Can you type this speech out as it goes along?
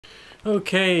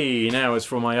Okay, now it's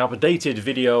for my updated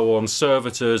video on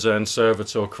servitors and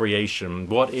servitor creation.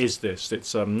 What is this?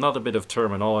 It's another bit of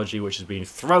terminology which has been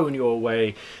thrown your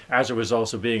way as a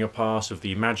result of being a part of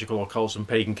the magical, occult and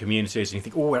pagan communities, and you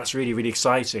think, oh, that's really, really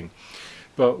exciting.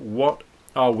 But what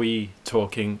are we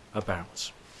talking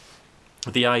about?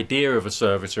 The idea of a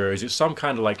servitor is it's some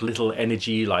kind of like little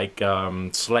energy, like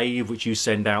slave which you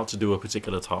send out to do a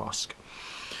particular task.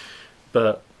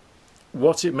 But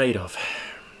what's it made of?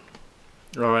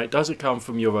 Alright, does it come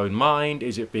from your own mind?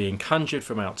 Is it being conjured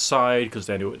from outside? Because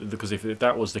if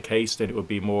that was the case, then it would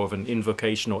be more of an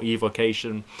invocation or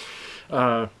evocation.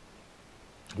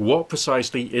 What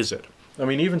precisely is it? I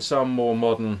mean, even some more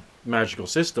modern magical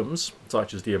systems,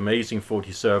 such as the amazing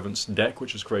 40 Servants deck,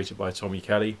 which was created by Tommy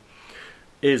Kelly,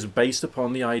 is based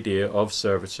upon the idea of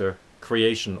servitor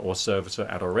creation or servitor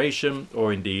adoration,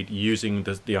 or indeed using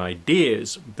the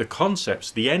ideas, the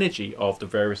concepts, the energy of the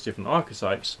various different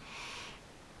archetypes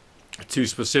to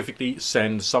specifically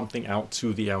send something out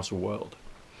to the outer world.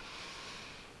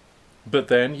 But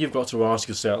then you've got to ask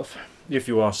yourself, if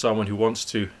you are someone who wants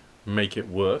to make it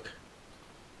work,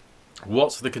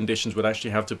 what the conditions would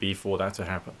actually have to be for that to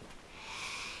happen.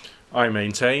 I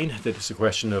maintain that it's a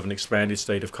question of an expanded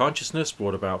state of consciousness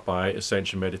brought about by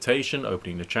ascension meditation,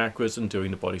 opening the chakras, and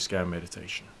doing the body scan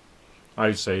meditation. I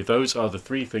would say those are the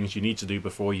three things you need to do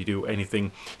before you do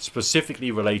anything specifically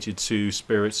related to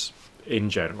spirits in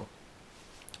general.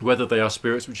 Whether they are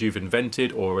spirits which you've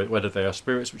invented or whether they are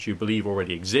spirits which you believe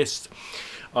already exist,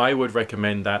 I would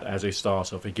recommend that as a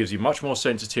start off. It gives you much more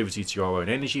sensitivity to your own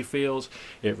energy field,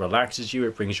 it relaxes you,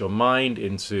 it brings your mind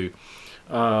into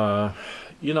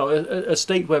you know, a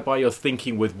state whereby you're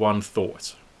thinking with one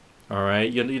thought.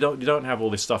 Alright, you don't have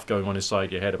all this stuff going on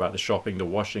inside your head about the shopping, the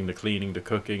washing, the cleaning, the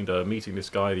cooking, the meeting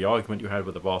this guy, the argument you had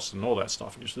with the boss and all that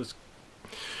stuff.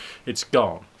 It's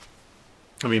gone.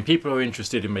 I mean, people are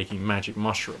interested in making magic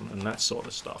mushroom and that sort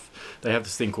of stuff. They have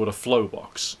this thing called a flow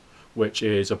box, which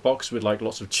is a box with like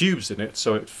lots of tubes in it,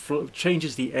 so it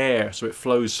changes the air so it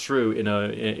flows through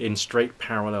in straight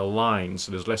parallel lines,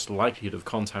 so there's less likelihood of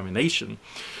contamination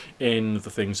in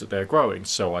the things that they're growing.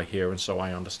 So I hear and so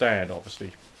I understand.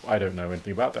 Obviously, I don't know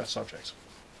anything about that subject.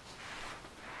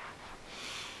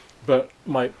 But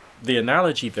the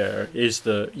analogy there is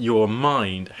that your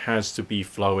mind has to be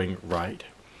flowing right.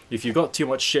 If you've got too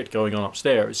much shit going on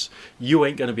upstairs, you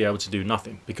ain't going to be able to do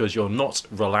nothing because you're not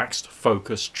relaxed,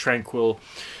 focused, tranquil,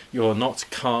 you're not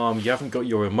calm, you haven't got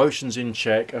your emotions in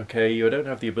check, okay, you don't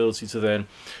have the ability to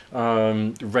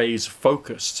then raise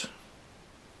focused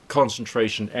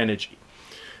concentration energy.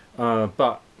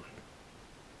 But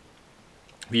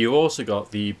you also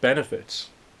got the benefits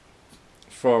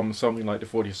from something like the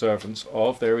 40 Servants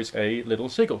of there is a little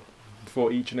sigil for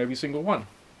each and every single one.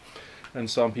 And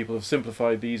some people have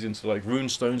simplified these into like rune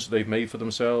stones that they've made for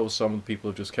themselves. Some people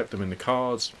have just kept them in the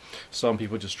cards. Some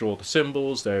people just draw the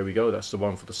symbols. There we go. That's the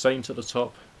one for the saint at the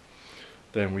top.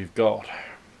 Then we've got,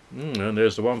 and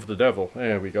there's the one for the devil.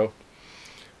 There we go.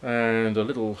 And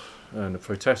the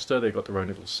protester. They've got their own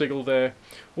little sigil there.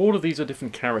 All of these are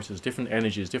different characters, different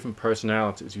energies, different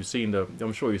personalities.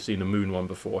 I'm sure you've seen the moon one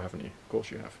before, haven't you? Of course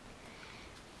you have.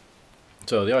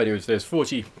 So the idea is there's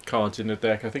 40 cards in the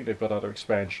deck. I think they've got other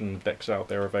expansion decks out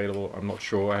there available. I'm not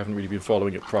sure. I haven't really been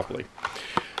following it properly.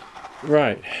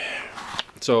 Right.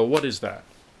 So what is that?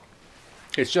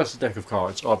 It's just a deck of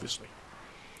cards, obviously.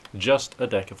 Just a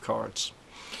deck of cards.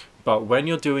 But when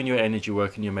you're doing your energy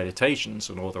work and your meditations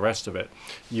and all the rest of it,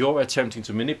 you're attempting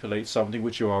to manipulate something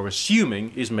which you are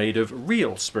assuming is made of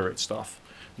real spirit stuff.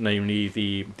 Namely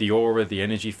the aura, the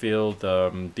energy field,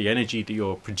 the energy that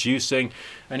you're producing.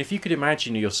 And if you could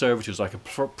imagine your servitor as like a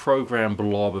programmed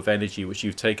blob of energy which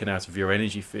you've taken out of your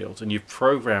energy field and you've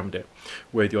programmed it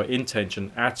with your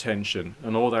intention, attention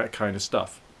and all that kind of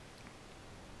stuff.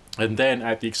 And then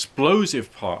at the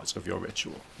explosive parts of your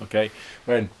ritual, okay,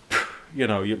 when you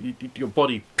know your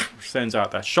body sends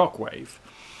out that shock wave,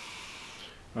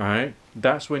 alright,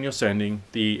 that's when you're sending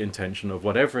the intention of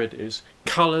whatever it is,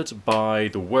 coloured by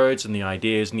the words and the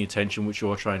ideas and the attention which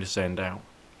you're trying to send out.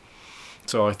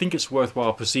 So I think it's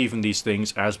worthwhile perceiving these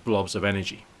things as blobs of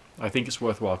energy. I think it's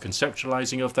worthwhile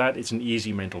conceptualizing of that. It's an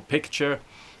easy mental picture,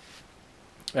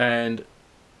 and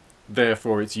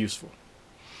therefore it's useful.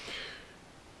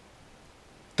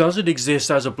 Does it exist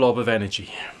as a blob of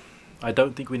energy? I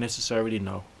don't think we necessarily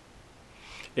know.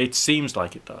 It seems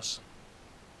like it does.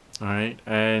 Alright,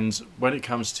 and when it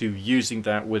comes to using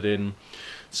that within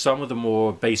some of the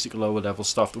more basic lower level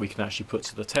stuff that we can actually put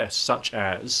to the test, such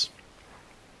as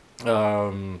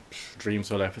dream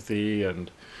telepathy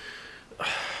and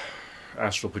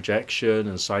astral projection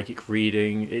and psychic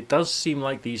reading, it does seem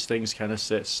like these things can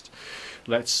assist.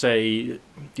 Let's say,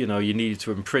 you know, you needed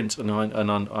to imprint an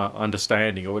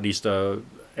understanding, or at least a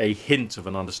hint of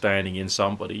an understanding in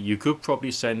somebody. You could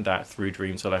probably send that through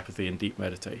dream telepathy and deep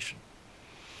meditation,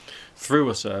 through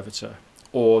a servitor,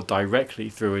 or directly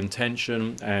through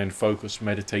intention and focused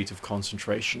meditative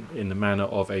concentration in the manner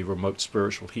of a remote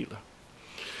spiritual healer.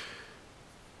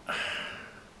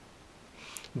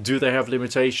 Do they have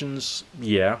limitations?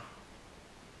 Yeah.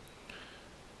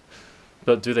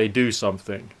 But do they do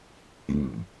something?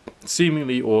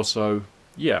 Seemingly also,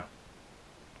 yeah.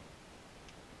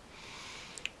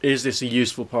 Is this a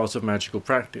useful part of magical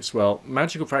practice? Well,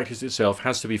 magical practice itself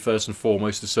has to be first and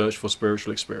foremost the search for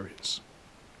spiritual experience.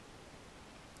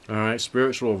 Alright,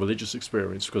 spiritual or religious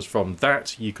experience, because from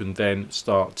that you can then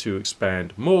start to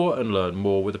expand more and learn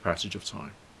more with the passage of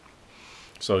time.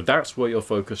 So that's where your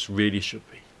focus really should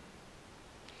be.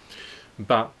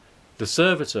 But the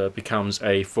servitor becomes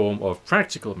a form of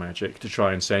practical magic to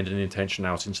try and send an intention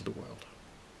out into the world.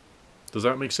 Does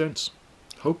that make sense?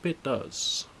 Hope it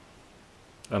does.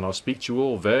 And I'll speak to you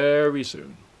all very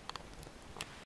soon.